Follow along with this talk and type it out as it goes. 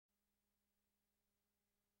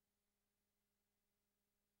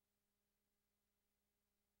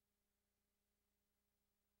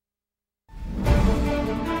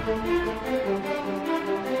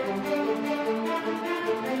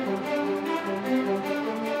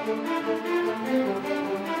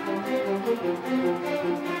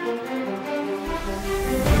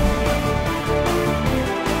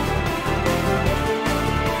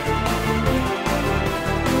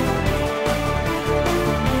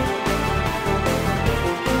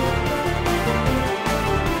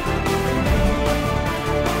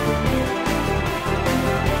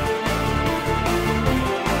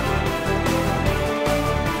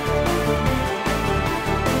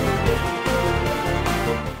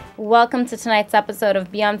Welcome to tonight's episode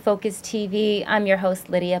of Beyond Focus TV. I'm your host,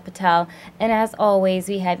 Lydia Patel, and as always,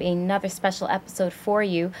 we have another special episode for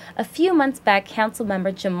you. A few months back,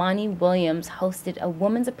 Councilmember Jumaane Williams hosted a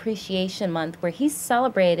Women's Appreciation Month where he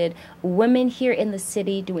celebrated women here in the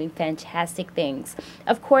city doing fantastic things.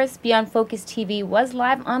 Of course, Beyond Focus TV was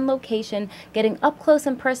live on location, getting up close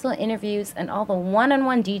and personal interviews and all the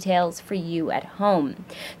one-on-one details for you at home.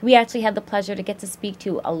 We actually had the pleasure to get to speak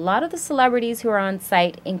to a lot of the celebrities who are on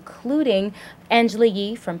site, including Angela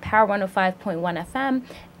Yee from Power 105.1 FM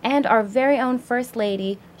and our very own First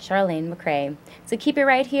Lady, Charlene McCray. So keep it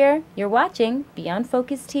right here. You're watching Beyond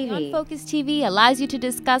Focus TV. Beyond Focus TV allows you to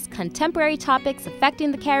discuss contemporary topics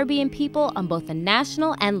affecting the Caribbean people on both a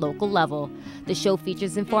national and local level. The show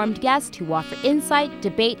features informed guests who offer insight,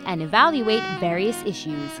 debate, and evaluate various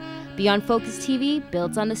issues. Beyond Focus TV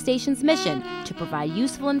builds on the station's mission to provide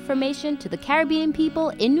useful information to the Caribbean people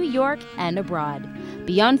in New York and abroad.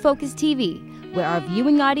 Beyond Focus TV, where our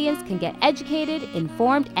viewing audience can get educated,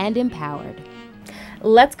 informed, and empowered.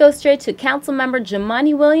 Let's go straight to Councilmember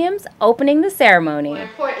Jumaane Williams opening the ceremony. More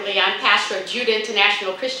importantly, I'm pastor of Judah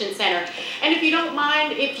International Christian Center. And if you don't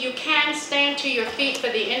mind, if you can stand to your feet for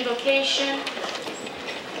the invocation.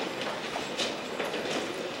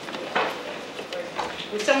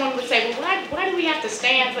 Someone would say, well, why do we have to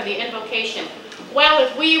stand for the invocation? Well,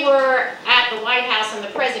 if we were at the White House and the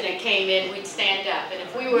president came in, we'd stand up. And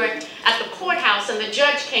if we were at the courthouse and the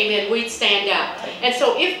judge came in, we'd stand up. And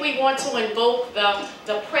so if we want to invoke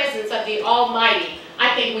the presence of the Almighty,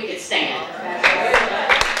 I think we could stand.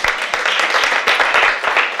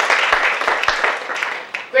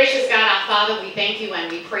 Gracious God, our Father, we thank you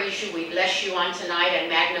and we praise you. We bless you on tonight and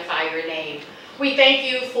magnify your name. We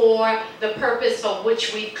thank you for the purpose for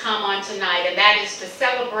which we've come on tonight, and that is to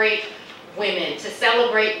celebrate women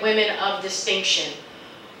of distinction.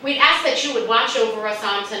 We ask that you would watch over us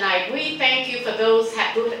on tonight. We thank you for those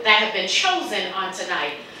that have been chosen on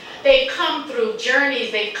tonight. They've come through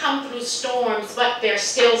journeys, they've come through storms, but they're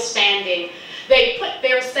still standing. They put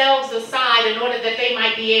themselves aside in order that they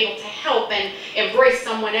might be able to help and embrace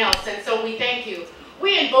someone else, and so we thank you.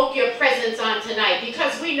 We invoke your presence on tonight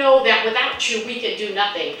because we know that without you we can do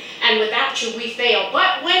nothing, and without you we fail.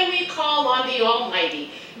 But when we call on the Almighty,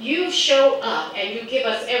 you show up and you give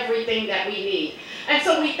us everything that we need. And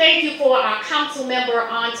so we thank you for our council member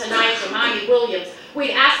on tonight, Jumaane Williams.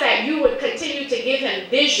 We ask that you would continue to give him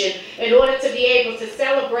vision in order to be able to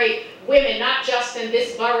celebrate women, not just in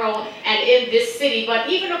this borough and in this city, but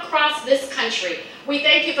even across this country. We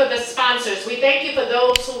thank you for the sponsors. We thank you for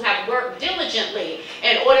those who have worked diligently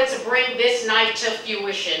in order to bring this night to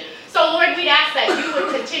fruition. So Lord, we ask that you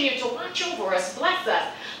would continue to watch over us, bless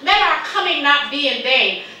us. Let our coming not be in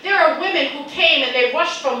vain. There are women who came and they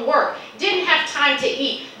rushed from work, didn't have time to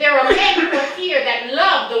eat. There are men who are here that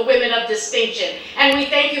love the women of distinction, and we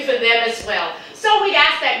thank you for them as well. So we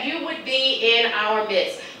ask that you would be in our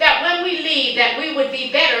midst, that when we leave, that we would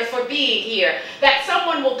be better for being here, that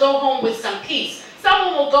someone will go home with some peace,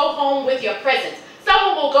 someone will go home with your presence,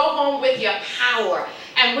 someone will go home with your power,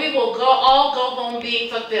 and we will all go home being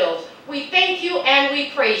fulfilled. We thank you and we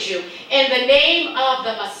praise you in the name of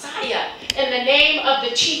the Messiah, in the name of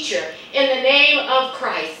the teacher, in the name of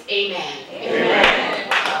Christ. Amen. Amen.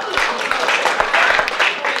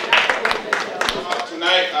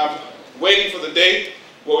 Tonight, I'm waiting for the day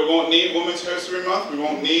where we won't need Women's History Month, we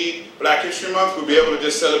won't need Black History Month. We'll be able to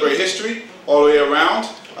just celebrate history all the way around.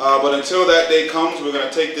 But until that day comes, we're going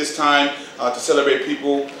to take this time to celebrate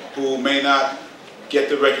people who may not get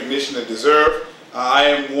the recognition they deserve. I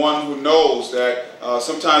am one who knows that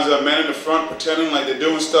sometimes there are men in the front pretending like they're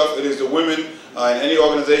doing stuff. It is the women in any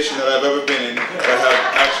organization that I've ever been in that have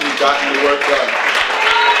actually gotten the work done.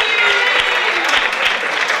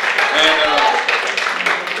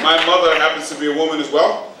 And my mother happens to be a woman as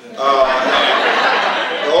well. And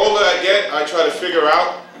the older I get, I try to figure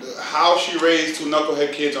out how she raised two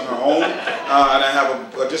knucklehead kids on her own. And I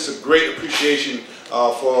have just a great appreciation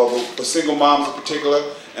for single moms in particular,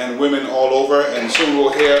 and women all over, and soon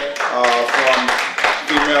we'll hear from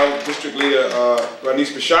female district leader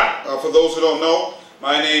Bernice Bichat. For those who don't know,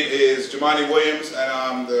 my name is Jumaane Williams, and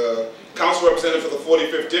I'm the council representative for the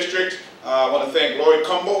 45th district. I want to thank Lori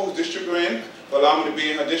Cumbo, whose district we're in, for allowing me to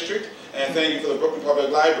be in her district, and thank you for the Brooklyn Public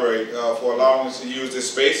Library for allowing us to use this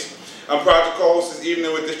space. I'm proud to co-host this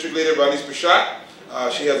evening with district leader Bernice Bichat.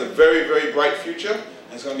 She has a very, very bright future.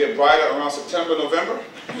 It's going to get brighter around September, November.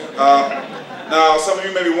 Now, some of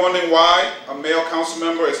you may be wondering why a male council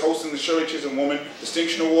member is hosting the Shirley Chisholm Women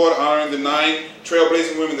Distinction Award, honoring the 9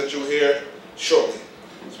 trailblazing women that you'll hear shortly.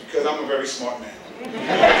 It's because I'm a very smart man.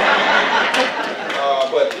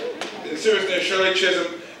 But in seriousness, Shirley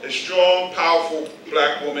Chisholm a strong, powerful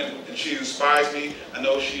black woman, and she inspires me. I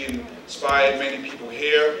know she inspired many people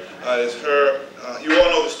here. You all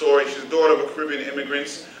know the story. She's the daughter of Caribbean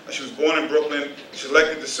immigrants. She was born in Brooklyn. She was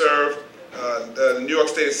elected to serve the New York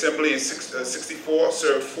State Assembly in '64,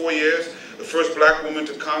 served 4 years, the first black woman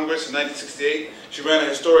to Congress in 1968. She ran a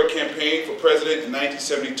historic campaign for president in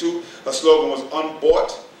 1972. Her slogan was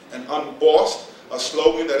 "Unbought and Unbossed," a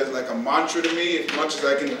slogan that is like a mantra to me, as much as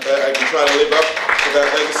I can try to live up to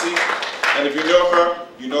that legacy. And if you know her,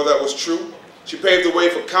 you know that was true. She paved the way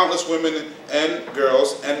for countless women and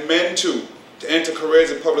girls, and men too, to enter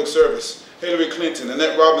careers in public service. Hillary Clinton,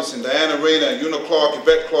 Annette Robinson, Diana Rayner, Una Clark,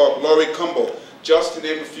 Yvette Clark, Laurie Cumbo, just to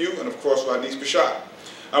name a few, and of course Rodney's Bashad.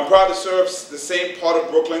 I'm proud to serve the same part of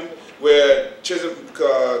Brooklyn where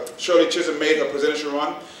Shirley Chisholm made her presidential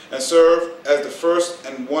run, and serve as the first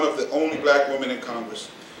and one of the only black women in Congress.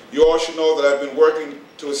 You all should know that I've been working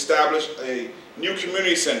to establish a new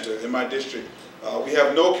community center in my district. We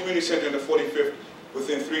have no community center in the 45th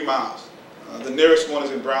within 3 miles. The nearest one is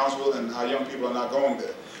in Brownsville, and our young people are not going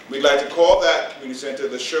there. We'd like to call that community center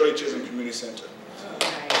the Shirley Chisholm Community Center.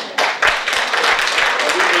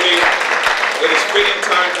 We believe it is fitting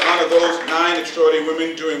time to honor those 9 extraordinary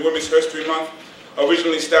women during Women's History Month,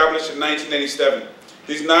 originally established in 1987.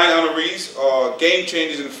 These 9 honorees are game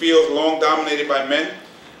changers in fields long dominated by men,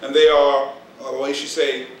 and they are, well, you should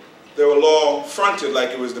say, they were long fronted like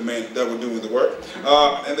it was the men that were doing the work.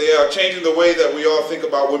 And they are changing the way that we all think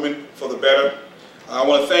about women for the better. I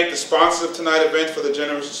want to thank the sponsors of tonight's event for the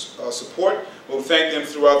generous support. We'll thank them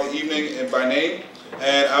throughout the evening and by name.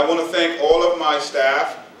 And I want to thank all of my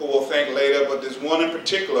staff, who we'll thank later, but there's one in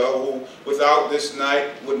particular who, without this night,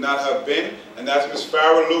 would not have been, and that's Ms.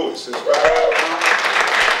 Farrah Lewis. Ms. Farrah,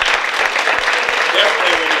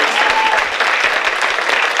 definitely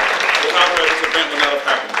without her, this event would not have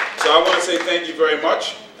happened. So I want to say thank you very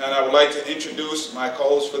much, and I would like to introduce my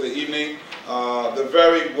co-host for the evening, the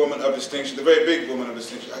very woman of distinction, the very big woman of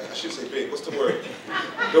distinction. I should say big, what's the word?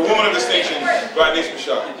 The woman of distinction, Rodney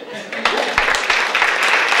Bashad.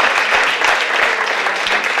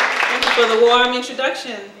 Thank you for the warm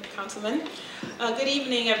introduction, Councilman. Good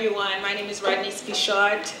evening, everyone. My name is Rodney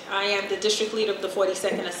Bashad. I am the district leader of the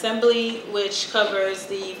 42nd Assembly, which covers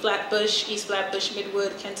the Flatbush, East Flatbush,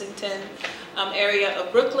 Midwood, Kensington area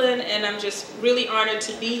of Brooklyn, and I'm just really honored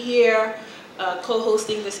to be here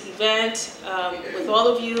co-hosting this event with all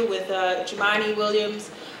of you, with Jumaane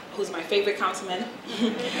Williams, who's my favorite councilman.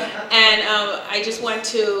 And I just want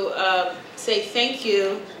to say thank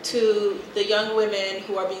you to the young women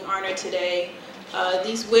who are being honored today.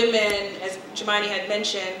 These women, as Jumaane had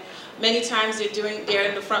mentioned, many times they're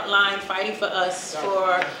in the front line fighting for us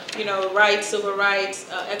for, you know, rights, civil rights,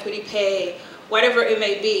 equity pay, whatever it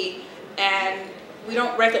may be, and we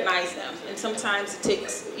don't recognize them. And sometimes it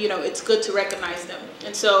takes, you know, it's good to recognize them.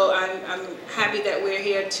 And so I'm happy that we're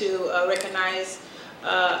here to recognize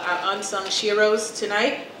our unsung heroes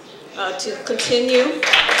tonight, to continue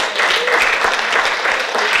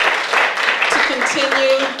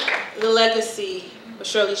the legacy of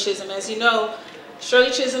Shirley Chisholm. As you know,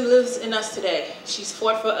 Shirley Chisholm lives in us today. She's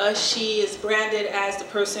fought for us. She is branded as the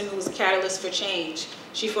person who's a catalyst for change.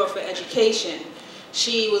 She fought for education.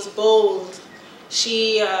 She was bold.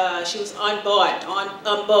 She was unbossed.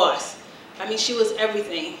 I mean, she was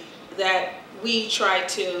everything that we try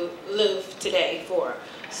to live today for.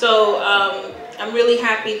 So I'm really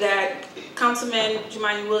happy that Councilman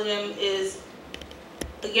Jumaane Williams is,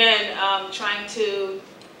 again, trying to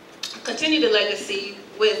continue the legacy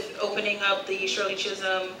with opening up the Shirley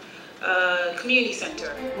Chisholm Community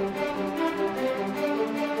Center.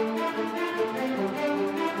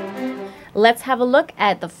 Let's have a look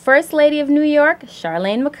at the First Lady of New York,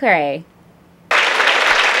 Charlene McCray.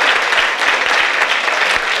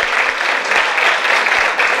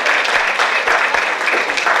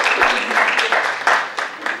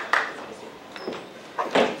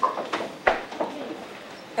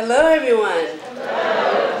 Hello, everyone.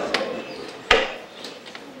 Hello.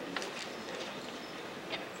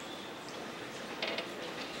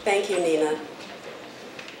 Thank you, Nina.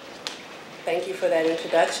 Thank you for that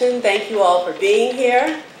introduction. Thank you all for being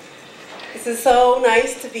here. This is so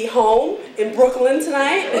nice to be home in Brooklyn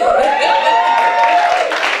tonight.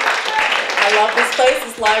 I love this place.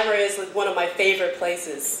 This library is one of my favorite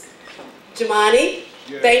places. Jumaane,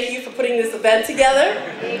 thank you for putting this event together.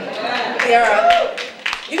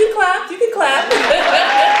 You can clap, you can clap.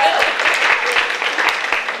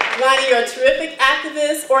 Jumaane, you're a terrific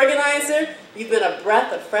activist, organizer. You've been a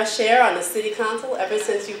breath of fresh air on the City Council ever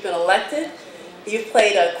since you've been elected. You've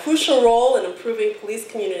played a crucial role in improving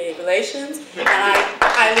police-community relations, and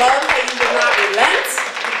I love how you did not relent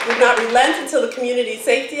relent until the Community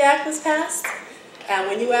Safety Act was passed. And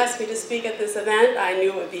when you asked me to speak at this event, I knew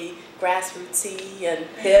it would be grassrootsy and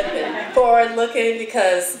hip and forward-looking,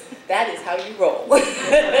 because that is how you roll. Thank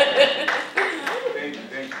you,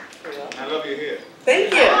 thank you. I love your hair.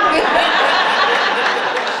 Thank you.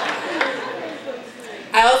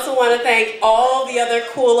 I also want to thank all the other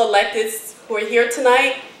cool electeds who are here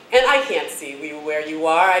tonight. And I can't see you where you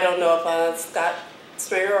are. I don't know if Scott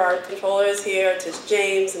Stringer, our controller, is here, Tish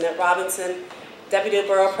James, Annette Robinson, Deputy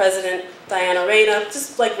Borough President Diana Reyna.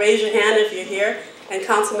 Just like raise your hand if you're here. And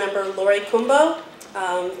Councilmember Lori Kumbo.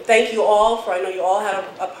 Thank you all for, I know you all had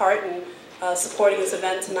a part in supporting this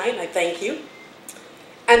event tonight. I thank you.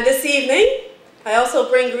 And this evening, I also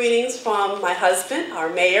bring greetings from my husband, our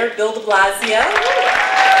mayor, Bill de Blasio.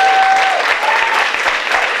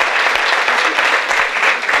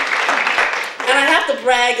 And I have to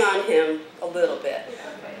brag on him a little bit.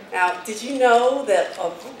 Now, did you know that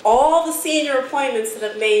of all the senior appointments that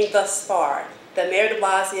have made thus far, that Mayor de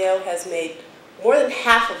Blasio has made, more than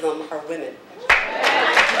half of them are women?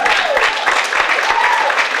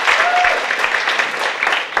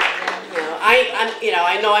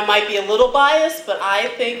 I know I might be a little biased, but I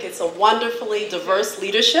think it's a wonderfully diverse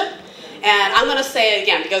leadership. And I'm going to say it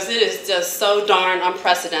again because it is just so darn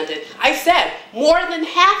unprecedented. I said more than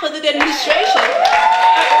half of the administration.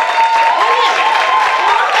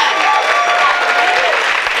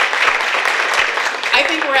 I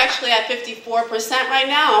think we're actually at 54% right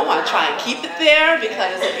now. I want to try and keep it there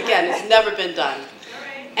because, again, it's never been done.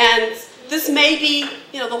 And this may be,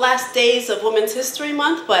 the last days of Women's History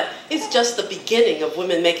Month, but it's just the beginning of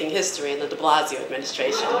women making history in the de Blasio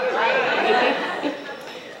administration.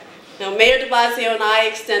 Now, Mayor de Blasio and I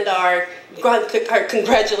extend our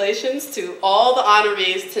congratulations to all the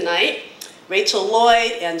honorees tonight: Rachel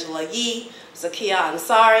Lloyd, Angela Yee, Zakia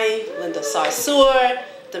Ansari, Linda Sarsour,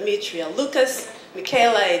 Demetria Lucas,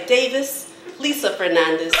 Michaela A. Davis, Lisa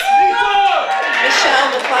Fernandez,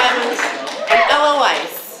 Michelle McClimans, and Ella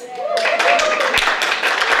Weiss.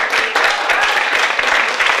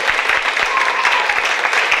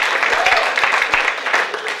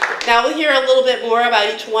 Now, we'll hear a little bit more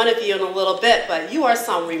about each one of you in a little bit, but you are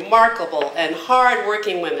some remarkable and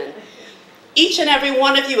hard-working women. Each and every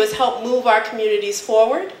one of you has helped move our communities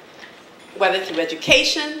forward, whether through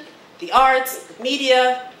education, the arts,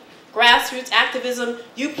 media, grassroots activism.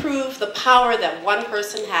 You prove the power that one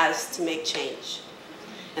person has to make change.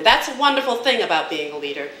 And that's a wonderful thing about being a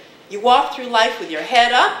leader. You walk through life with your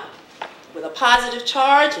head up, with a positive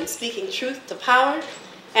charge and speaking truth to power,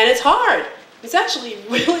 and it's hard. It's actually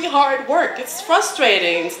really hard work. It's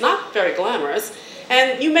frustrating. It's not very glamorous.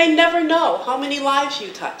 And you may never know how many lives you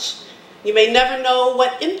touch. You may never know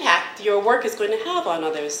what impact your work is going to have on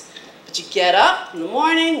others. But you get up in the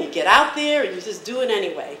morning, you get out there, and you just do it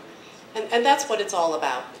anyway. And that's what it's all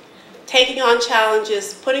about. Taking on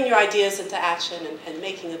challenges, putting your ideas into action, and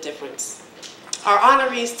making a difference. Our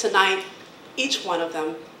honorees tonight, each one of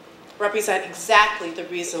them, represent exactly the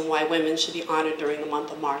reason why women should be honored during the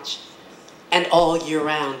month of March. And all year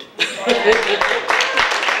round.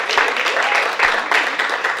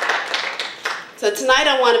 So tonight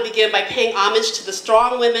I want to begin by paying homage to the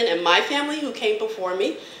strong women in my family who came before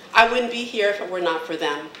me. I wouldn't be here if it were not for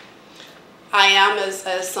them. I am, as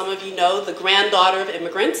some of you know, the granddaughter of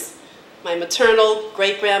immigrants. My maternal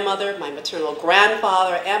great-grandmother, my maternal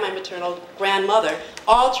grandfather, and my maternal grandmother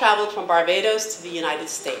all traveled from Barbados to the United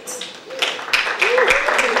States.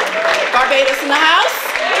 Barbados in the house?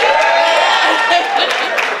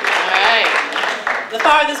 All right. The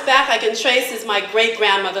farthest back I can trace is my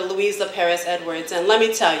great-grandmother, Louisa Perez Edwards, and let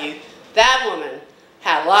me tell you, that woman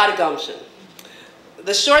had a lot of gumption.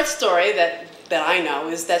 The short story that I know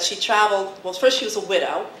is that she traveled, well, first she was a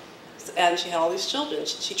widow, and she had all these children.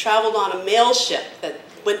 She traveled on a mail ship that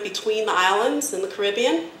went between the islands in the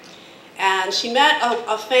Caribbean, and she met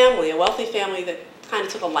a family, a wealthy family that kind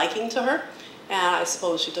of took a liking to her, and I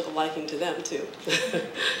suppose she took a liking to them too.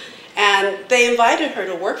 And they invited her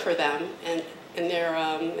to work for them in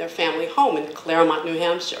their family home in Claremont, New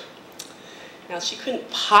Hampshire. Now, she couldn't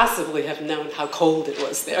possibly have known how cold it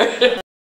was there.